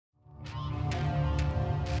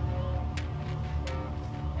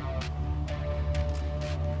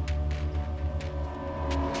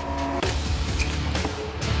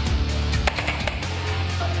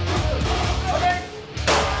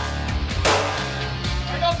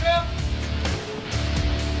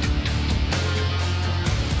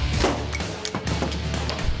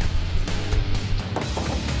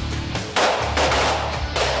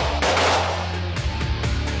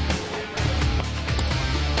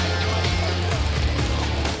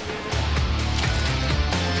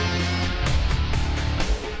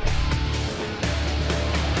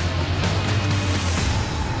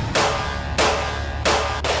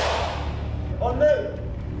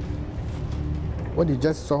What you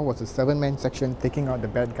just saw was a 7-man section taking out the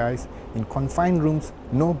bad guys in confined rooms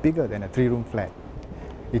no bigger than a 3-room flat.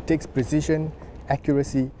 It takes precision,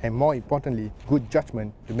 accuracy, and more importantly, good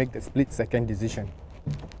judgment to make the split-second decision.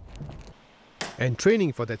 And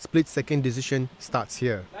training for that split-second decision starts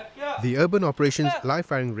here. The Urban Operations live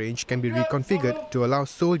firing range can be reconfigured to allow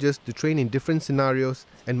soldiers to train in different scenarios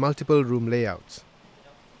and multiple room layouts.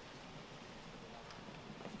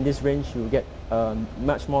 In this range, you get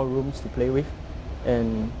much more rooms to play with,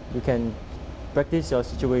 and you can practice your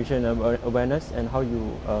situation awareness and how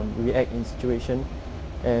you react in situation,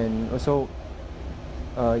 and also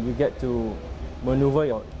you get to maneuver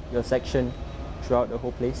your section throughout the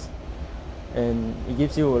whole place. And it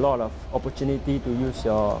gives you a lot of opportunity to use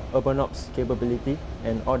your urban ops capability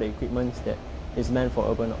and all the equipment that is meant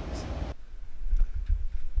for urban ops.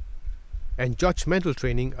 And judgmental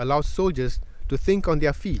training allows soldiers to think on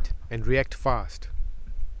their feet and react fast.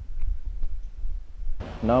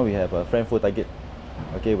 Now we have a friend-foe target,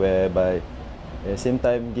 okay, whereby at the same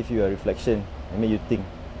time give you a reflection and make you think,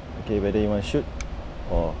 okay, whether you want to shoot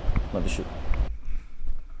or not to shoot.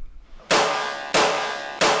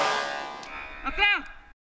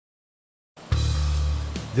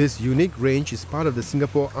 This unique range is part of the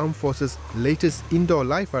Singapore Armed Forces' latest indoor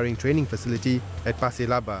live firing training facility at Pasir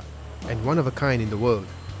Laba, and one of a kind in the world.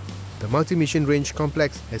 The multi-mission range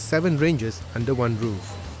complex has 7 ranges under one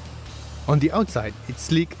roof. On the outside, it's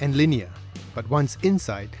sleek and linear, but once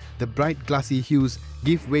inside, the bright glassy hues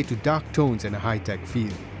give way to dark tones and a high-tech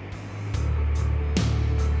feel.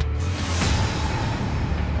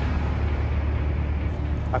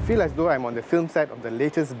 I feel as though I'm on the film set of the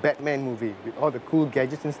latest Batman movie with all the cool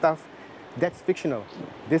gadgets and stuff. That's fictional.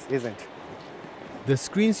 This isn't. The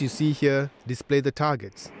screens you see here display the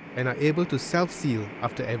targets and are able to self-seal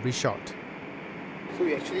after every shot. So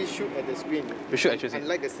you actually shoot at the screen? You shoot actually.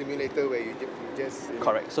 Unlike the simulator where you just...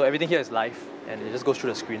 Correct. So everything here is live and it just goes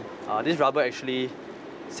through the screen. This rubber actually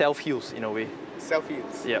self-heals in a way.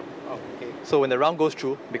 Self-heals? Yeah. Oh, okay. So when the round goes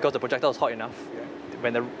through, because the projectile is hot enough,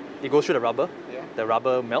 when it goes through the rubber, the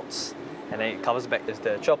rubber melts and then it covers back. It's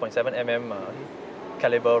the 12.7 mm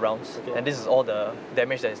caliber rounds, and this is all the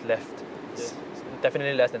damage that is left. It's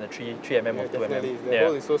definitely less than the 3 mm or 2 mm. The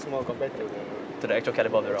hole is so small compared to the actual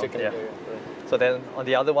caliber of the round. Caliber, So then on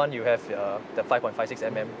the other one you have the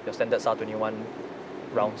 5.56 mm, your standard SAR-21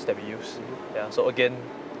 rounds that we use. So again,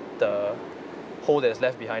 the hole that is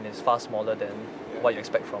left behind is far smaller than what you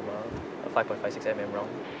expect from a 5.56 mm round.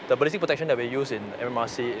 The ballistic protection that we use in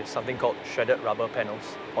MMRC is something called shredded rubber panels,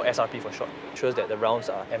 or SRP for short. It shows that the rounds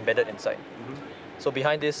are embedded inside. So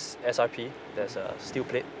behind this SRP, there's a steel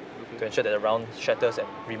plate to ensure that the round shatters and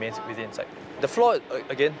remains within inside. The floor,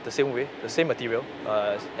 again, the same way, the same material,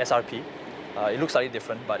 SRP. It looks slightly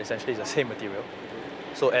different, but essentially it's the same material.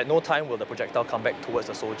 So at no time will the projectile come back towards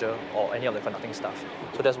the soldier or any of the conducting staff.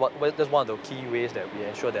 So that's one of the key ways that we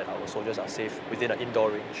ensure that our soldiers are safe within an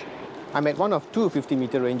indoor range. I'm at one of 2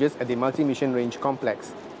 50-meter ranges at the multi-mission range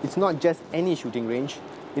complex. It's not just any shooting range.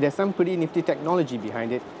 It has some pretty nifty technology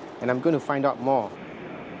behind it, and I'm going to find out more.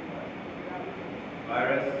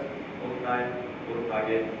 Virus, hold time, hold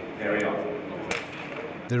target, carry on.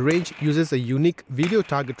 The range uses a unique video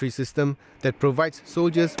targetry system that provides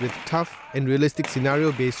soldiers with tough and realistic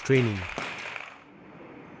scenario-based training.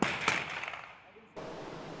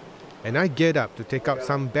 And I geared up to take out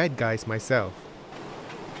some bad guys myself.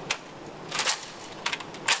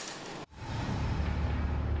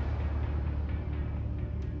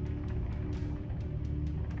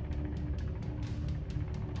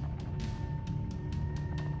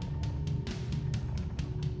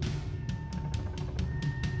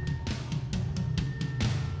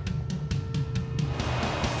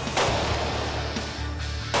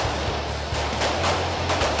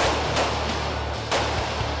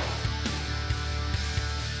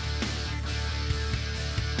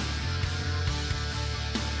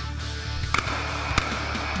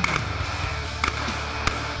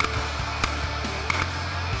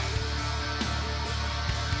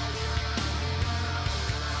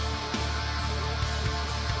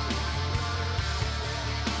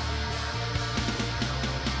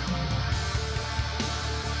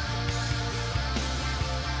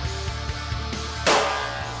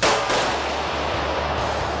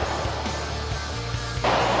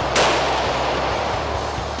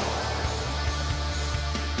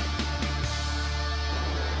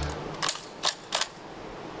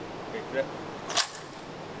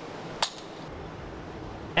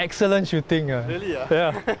 Excellent shooting. Really?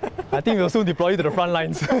 Yeah. I think we'll soon deploy you to the front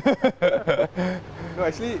lines. No,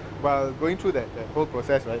 actually, while going through that whole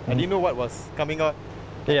process, right, I didn't know what was coming out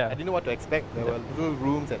I didn't know what to expect. There were little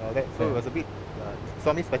rooms and all that, so it was a bit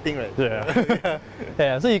saw me sweating, right? Yeah.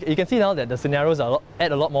 Yeah. So you can see now that the scenarios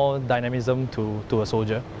add a lot more dynamism to a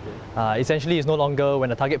soldier. Okay. Essentially, it's no longer when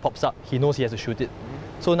the target pops up, he knows he has to shoot it.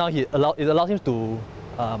 So now it allows him to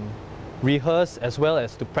rehearse as well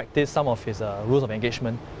as to practice some of his rules of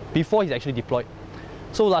engagement before he's actually deployed.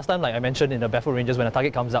 So last time, like I mentioned in the battlefield ranges, when a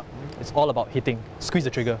target comes up, it's all about hitting, squeeze the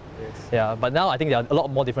trigger. Yes. Yeah, but now I think there are a lot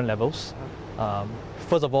more different levels.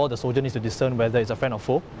 First of all, the soldier needs to discern whether it's a friend or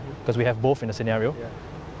foe, because we have both in the scenario. Yeah.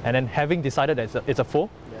 And then having decided that it's a foe,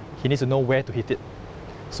 he needs to know where to hit it.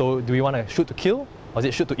 So do we want to shoot to kill, or is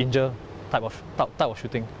it shoot to injure type of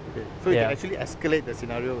shooting? Okay. So you can actually escalate the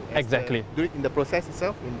scenario. Exactly. Do it in the process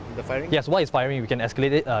itself, in the firing? Yes, while it's firing, we can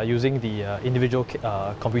escalate it using the individual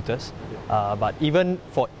computers. Okay. But even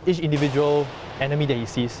for each individual enemy that he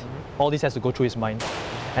sees, all this has to go through his mind.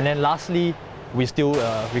 And then lastly, we still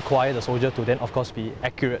require the soldier to then, of course, be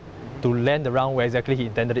accurate, to land the round where exactly he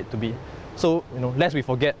intended it to be. So, lest we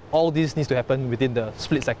forget, all this needs to happen within the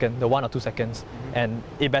split second, the 1 or 2 seconds. And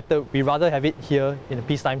we rather have it here in a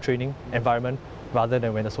peacetime training environment rather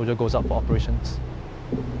than when the soldier goes out for operations.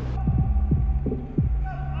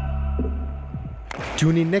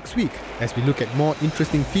 Tune in next week as we look at more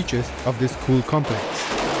interesting features of this cool complex.